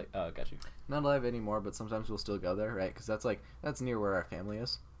did it have like? Oh, got you. not alive anymore, but sometimes we'll still go there, right? Because that's near where our family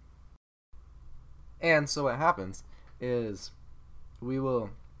is. And so what happens is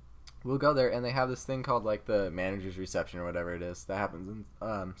we'll go there, and they have this thing called like the manager's reception or whatever it is that happens in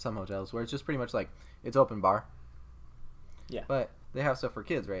some hotels where it's just pretty much like it's open bar. Yeah. But they have stuff for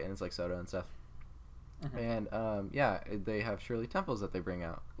kids, right? And it's like soda and stuff. Mm-hmm. And they have Shirley Temples that they bring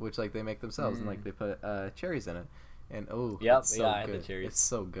out, which like they make themselves, and like they put cherries in it. And it's so I had good. the cherries. It's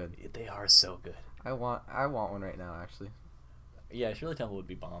so good. They are so good. I want one right now, actually. Yeah, Shirley Temple would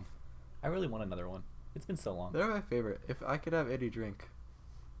be bomb. I really want another one. It's been so long. They're my favorite. If I could have any drink.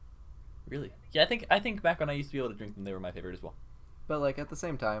 Really? Yeah, I think back when I used to be able to drink them, they were my favorite as well. But like at the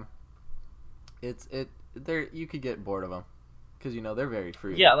same time, you could get bored of them, because they're very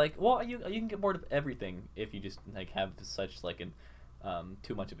fruity. Yeah, like you can get bored of everything if you just like have such like an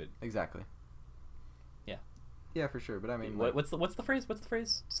too much of it. Exactly. Yeah. Yeah, for sure. But I mean, what's the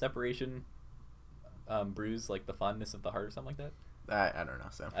phrase? Separation, bruise like the fondness of the heart or something like that. I don't know,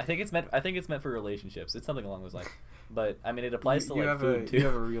 Sam. I think it's meant for relationships. It's something along those lines. But I mean, it applies to like food too. You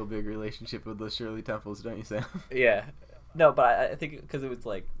have a real big relationship with those Shirley Temples, don't you, Sam? Yeah. No, but I think because it was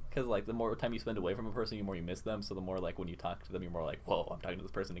like the more time you spend away from a person, the more you miss them. So the more like when you talk to them, you're more like, whoa, I'm talking to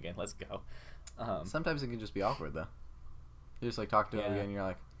this person again. Let's go. Sometimes it can just be awkward though. You just like talk to them again, and you're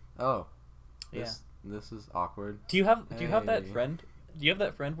like, oh, this is awkward. Do you have that friend? Do you have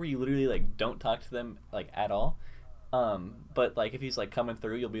that friend where you literally like don't talk to them like at all? But like if he's like coming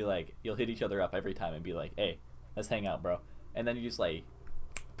through, you'll hit each other up every time and be like, hey, let's hang out, bro. And then you just like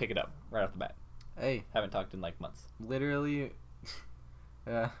pick it up right off the bat. Hey, haven't talked in like months. Literally,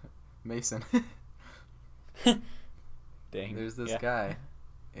 Mason. Dang. There's this guy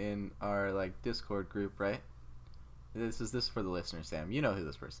in our like Discord group, right? This is for the listeners, Sam. You know who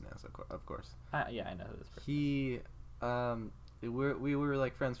this person is, of course. Yeah, I know who this person. He, we were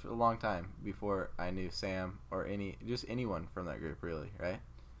like friends for a long time before I knew Sam or anyone from that group, really, right?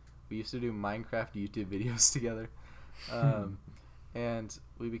 We used to do Minecraft YouTube videos together, and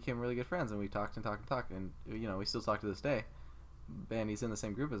we became really good friends, and we talked and we still talk to this day. And he's in the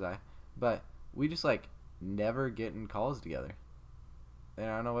same group as I, but we just like never get in calls together, and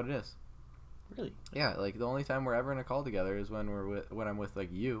I don't know what it is. Really? Yeah, like the only time we're ever in a call together is when I'm with like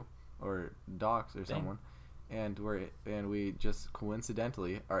you or Docs or someone, and we just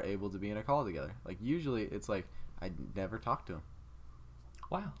coincidentally are able to be in a call together. Like usually it's like I never talk to him.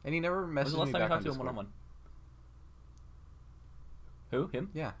 Wow. And he never messaged me back on Discord. When's the last time you talked to him one-on-one? Who? Him?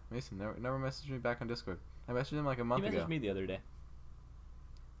 Yeah, Mason never messaged me back on Discord. I messaged him like a month ago. He messaged me the other day.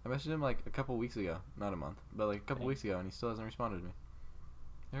 I messaged him like a couple weeks ago, not a month, but like a couple weeks ago, and he still hasn't responded to me.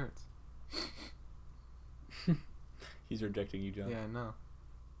 It hurts. He's rejecting you, John. Yeah, I know.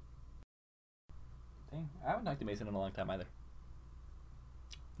 Dang, I haven't talked to Mason in a long time either.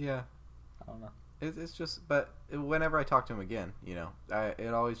 Yeah. I don't know. It's just, but whenever I talk to him again, it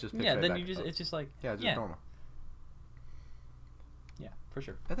always just picks right then back you just up. it's just like just normal. Yeah, for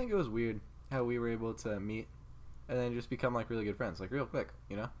sure. I think it was weird how we were able to meet and then just become like really good friends, like real quick,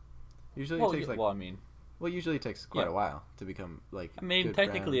 Usually it takes like usually it takes quite a while to become like good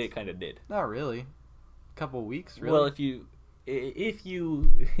technically friends. it kind of did. Not really. A couple weeks, really. Well, if you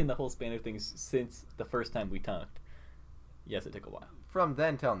in the whole span of things since the first time we talked, yes, it took a while. From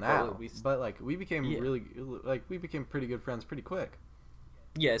then till now, Well, but like we became we became pretty good friends pretty quick.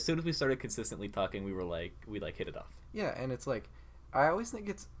 Yeah, as soon as we started consistently talking, we like hit it off. Yeah, and it's like, I always think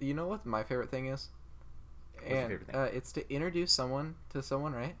it's, you know what my favorite thing is? What's your favorite thing? It's to introduce someone to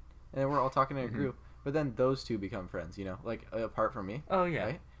someone, right? And then we're all talking in a group, but then those two become friends, you know, like apart from me. Oh yeah.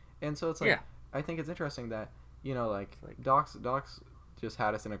 Right? And so it's like, Yeah. I think it's interesting that, you know, like, It's like- Docs just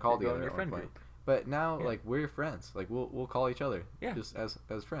had us in a call Go in together your at one friend point. group. But now, Yeah. like, we're friends. Like, we'll call each other, Yeah. just as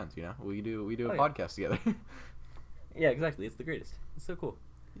friends. You know, we do a Oh, yeah. podcast together. Yeah, exactly. It's the greatest. It's so cool.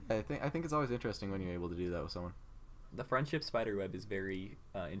 I think it's always interesting when you're able to do that with someone. The friendship spider web is very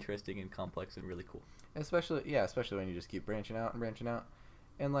interesting and complex and really cool. Especially when you just keep branching out,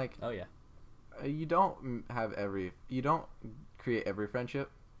 and like, Oh yeah. you don't create every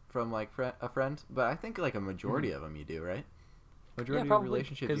friendship from like a friend, but I think like a majority of them you do, right? Majority of probably,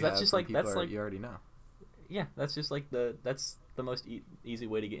 relationships 'cause you that's have just from like- people that's like- you already know. Yeah, that's just like that's the most easy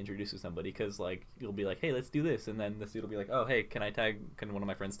way to get introduced to somebody, because like you'll be like, hey, let's do this, and then this dude will be like, oh hey, can one of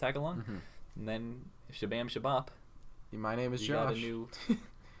my friends tag along? Mhm. And then shabam shabop, My name is you got a Josh. new.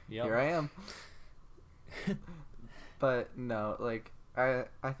 Yep. Here I am. But no, like I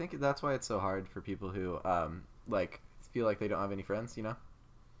think that's why it's so hard for people who like feel like they don't have any friends, you know?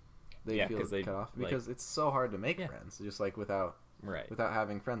 They Yeah, feel 'cause they, cut off like- because it's so hard to make Yeah. friends, just like without Right.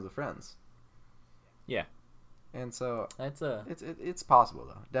 having friends of friends. Yeah. And so That's it's possible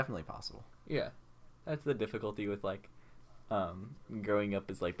though, definitely possible. yeah, that's the difficulty with like growing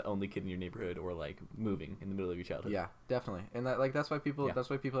up as like the only kid in your neighborhood, or like moving in the middle of your childhood. Yeah, definitely. And that's why people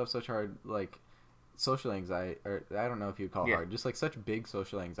have such hard like social anxiety, or I don't know if you'd call it Yeah. hard, just like such big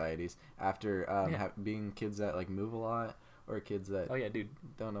social anxieties after being kids that like move a lot, or kids that Oh yeah, dude.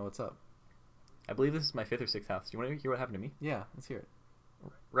 don't know what's up. I believe this is my 5th or 6th house. Do you want to hear what happened to me? Yeah, let's hear it.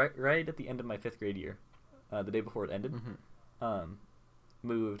 Right at the end of my 5th grade year, the day before it ended, Mhm.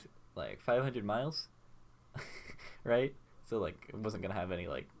 moved like 500 miles, right? So like it wasn't gonna have any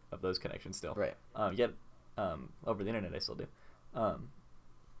like of those connections still. Right. Yet, over the internet I still do,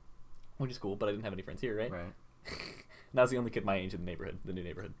 which is cool. But I didn't have any friends here, right? Right. And I was the only kid my age in the neighborhood, the new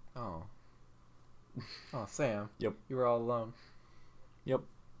neighborhood. Oh. Oh, Sam. Yep. You were all alone. Yep.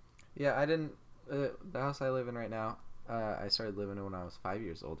 Yeah, I didn't. The house I live in right now, I started living in when I was 5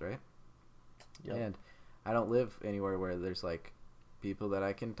 years old, right? Yep. And I don't live anywhere where there's like people that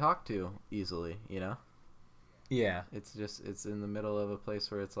I can talk to easily, you know? Yeah. It's in the middle of a place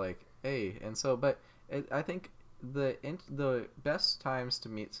where it's like, hey, and so, but I think the best times to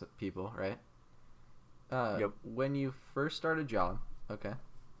meet people, right? Yep. When you first start a job, okay?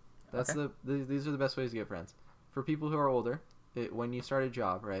 That's Okay. these are the best ways to get friends. For people who are older, when you start a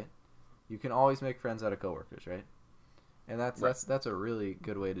job, right? You can always make friends out of coworkers, right? And that's a really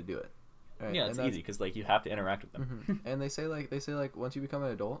good way to do it. Right? Yeah, it's easy because like you have to interact with them. Mhm. And they say like once you become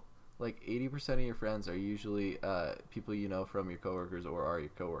an adult, like 80% of your friends are usually people you know from your coworkers or are your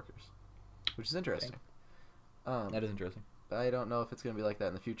coworkers, which is interesting. That is interesting. I don't know if it's gonna be like that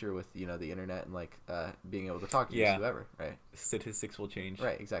in the future with the internet and like being able to talk to Yeah. whoever, right? Statistics will change.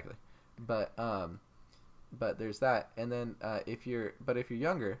 Right, exactly. But there's that, and then if you're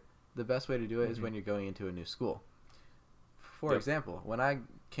younger, the best way to do it is when you're going into a new school. For Yep. example, when I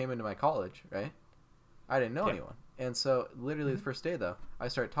came into my college, right, I didn't know Yeah. anyone, and so literally the first day though, I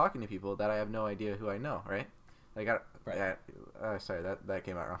start talking to people that I have no idea who I know, right? Like Right. sorry, that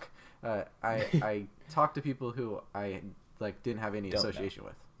came out wrong. I talked to people who I like didn't have any Don't know. association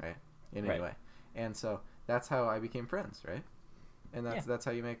with, right, in Right. any way, and so that's how I became friends, right? And that's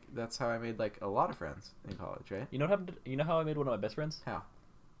how I made like a lot of friends in college, right? You know what happened? You know how I made one of my best friends? How?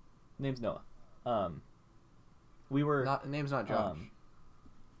 Name's Noah. We were Name's not Josh.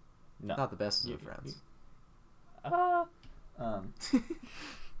 no. Not the best You- of friends.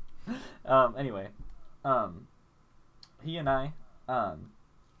 Anyway, he and I,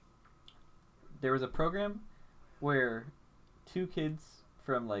 there was a program where 2 kids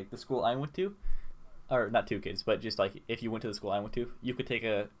from like the school I went to, or not 2 kids, but just like if you went to the school I went to, you could take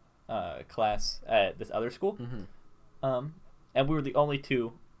a class at this other school. Mm-hmm. And we were the only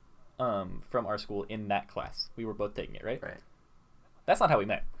 2 from our school in that class. We were both taking it, right? Right. That's not how we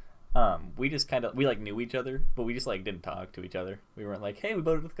met. We just we like knew each other, but we just like didn't talk to each other. We weren't like, hey, we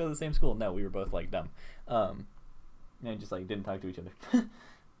both go to the same school. No, we were both like dumb, and just like didn't talk to each other.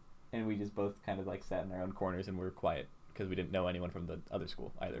 And we just both kind of like sat in our own corners and were quiet because we didn't know anyone from the other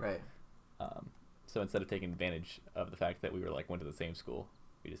school either. Right. So instead of taking advantage of the fact that we were like went to the same school,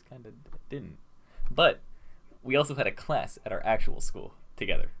 we just kind of didn't. But we also had a class at our actual school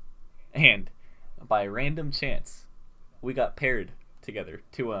together, and by random chance, we got paired together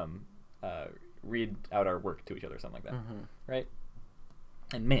to read out our work to each other or something like that, Mm-hmm. right?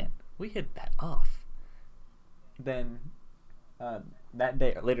 And man, we hit that off. Then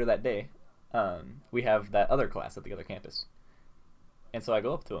later that day, we have that other class at the other campus, and so I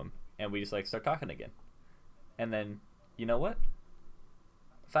go up to him and we just like start talking again, and then you know what?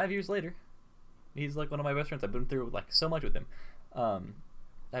 5 years later, he's like one of my best friends. I've been through like so much with him.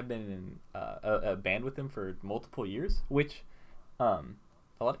 I've been in a band with him for multiple years, which a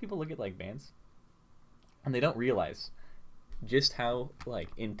lot of people look at like bands, and they don't realize just how like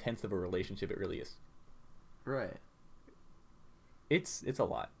intense of a relationship it really is. Right. It's a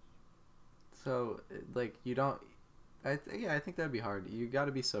lot. So like you don't. I think that'd be hard. You got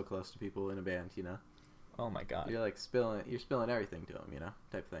to be so close to people in a band, you know. Oh my god. You're like spilling everything to them, you know,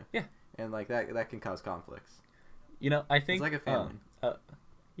 type thing. Yeah. And like that can cause conflicts. You know, I think it's like a family.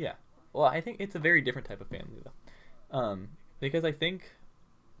 Yeah. Well, I think it's a very different type of family though, because I think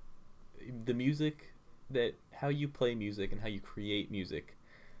the music how you play music and how you create music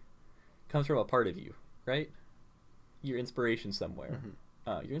comes from a part of you, right? Your inspiration somewhere.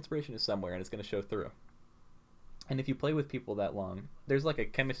 Mm-hmm. Your inspiration is somewhere, and it's going to show through. And if you play with people that long, there's like a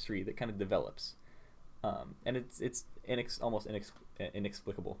chemistry that kind of develops, and it's almost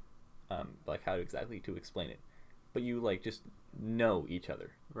inexplicable, like how exactly to explain it. But you like just know each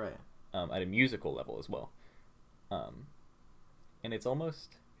other, right? At a musical level as well, and it's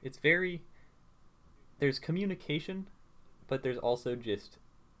very. There's communication, but there's also just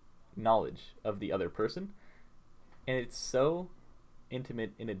knowledge of the other person, and it's so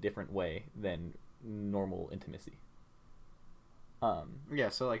intimate in a different way than normal intimacy. Yeah,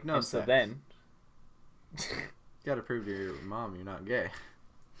 so like no sex. So then you gotta prove to your mom you're not gay.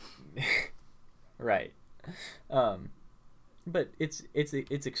 Right. But it's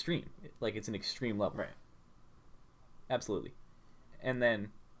extreme. Like it's an extreme level. Right. Absolutely. And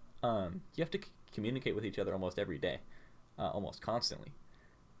then you have to communicate with each other almost every day, almost constantly,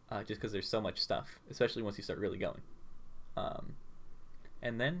 just because there's so much stuff, especially once you start really going.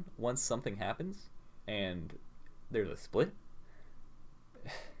 And then once something happens and there's a split,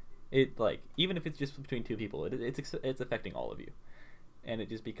 it like even if it's just between two people, it's affecting all of you, and it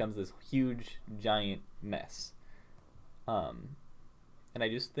just becomes this huge giant mess. And I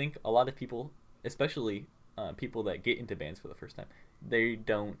just think a lot of people, especially people that get into bands for the first time, they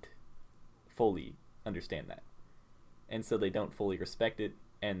don't fully understand that, and so they don't fully respect it,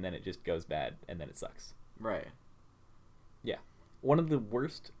 and then it just goes bad, and then it sucks. Right. Yeah. One of the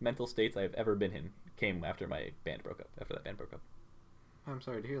worst mental states I've ever been in came after my band broke up. After that band broke up. I'm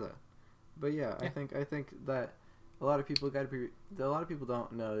sorry to hear that, but yeah. I think that a lot of people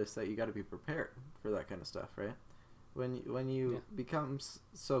don't notice that you got to be prepared for that kind of stuff, right? When you become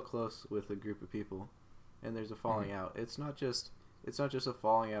so close with a group of people, and there's a falling out, it's not just a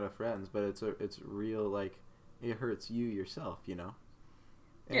falling out of friends, but it's real, like it hurts you yourself, you know.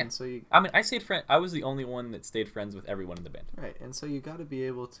 And so I was the only one that stayed friends with everyone in the band. Right, and so you got to be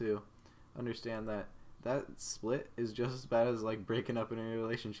able to understand that split is just as bad as like breaking up in a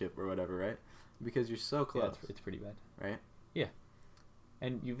relationship or whatever, right? Because you're so close. Yeah, it's pretty bad. Right? Yeah.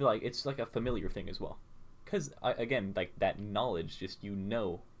 And you've like it's like a familiar thing as well. Because again, like that knowledge, just you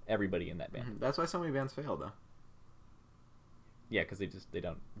know everybody in that band. Mm-hmm. That's why so many bands fail, though. Yeah, because they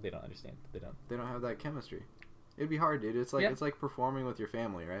don't understand. They don't have that chemistry. It'd be hard, dude. It's like performing with your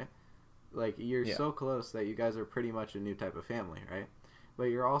family, right? Like you're so close that you guys are pretty much a new type of family, right? But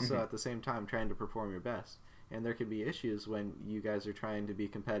you're also at the same time trying to perform your best, and there can be issues when you guys are trying to be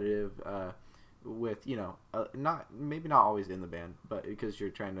competitive with not always in the band, but because you're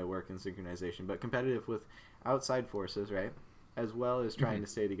trying to work in synchronization, but competitive with outside forces, right? As well as trying to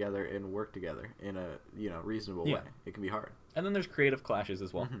stay together and work together in a reasonable way. It can be hard. And then there's creative clashes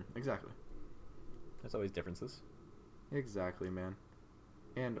as well. Mm-hmm. Exactly. There's always differences. Exactly, man.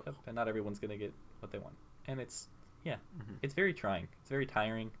 And not everyone's gonna get what they want, and it's it's very trying. It's very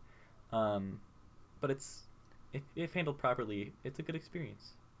tiring, but if handled properly, it's a good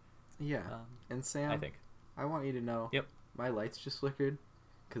experience. Yeah. And Sam, I think I want you to know. Yep. My lights just flickered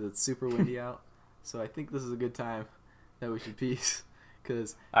because it's super windy out, so I think this is a good time that we should peace.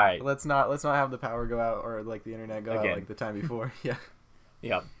 Because all right, let's not have the power go out or like the internet go out like the time before. Yeah.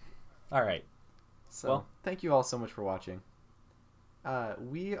 Yep. All right. So thank you all so much for watching.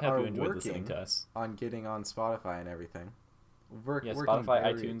 We are working to us. on getting on Spotify and everything. Spotify,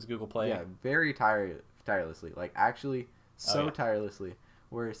 iTunes, Google Play. Yeah, very tirelessly. Like actually, tirelessly.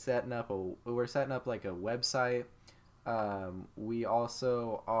 We're setting up like a website. We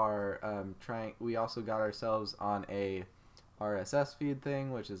also are trying. We also got ourselves on a RSS feed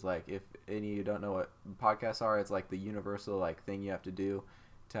thing, which is like if any of you don't know what podcasts are, it's like the universal like thing you have to do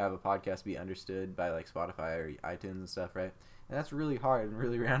to have a podcast be understood by like Spotify or iTunes and stuff, right? And that's really hard and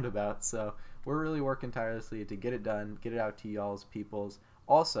really roundabout. So we're really working tirelessly to get it done, get it out to y'all's peoples.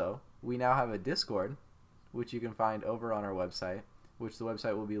 Also, we now have a Discord, which you can find over on our website, which the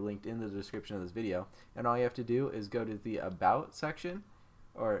website will be linked in the description of this video. And all you have to do is go to the About section,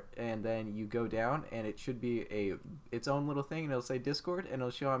 and then you go down, and it should be its own little thing, and it'll say Discord, and it'll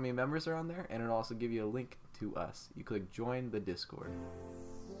show how many members are on there, and it'll also give you a link to us. You click Join the Discord.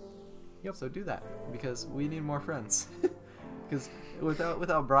 Yep. So do that, because we need more friends. Because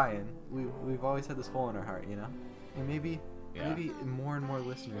without Brian, we've always had this hole in our heart, you know? And maybe more and more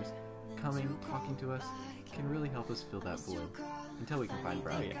listeners coming, talking to us, can really help us fill that void until we can find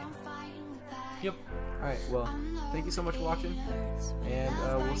Brian. Yep. Alright, well, thank you so much for watching, and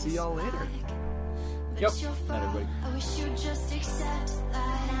we'll see y'all later. Yep. Night, everybody. I wish you'd just accept that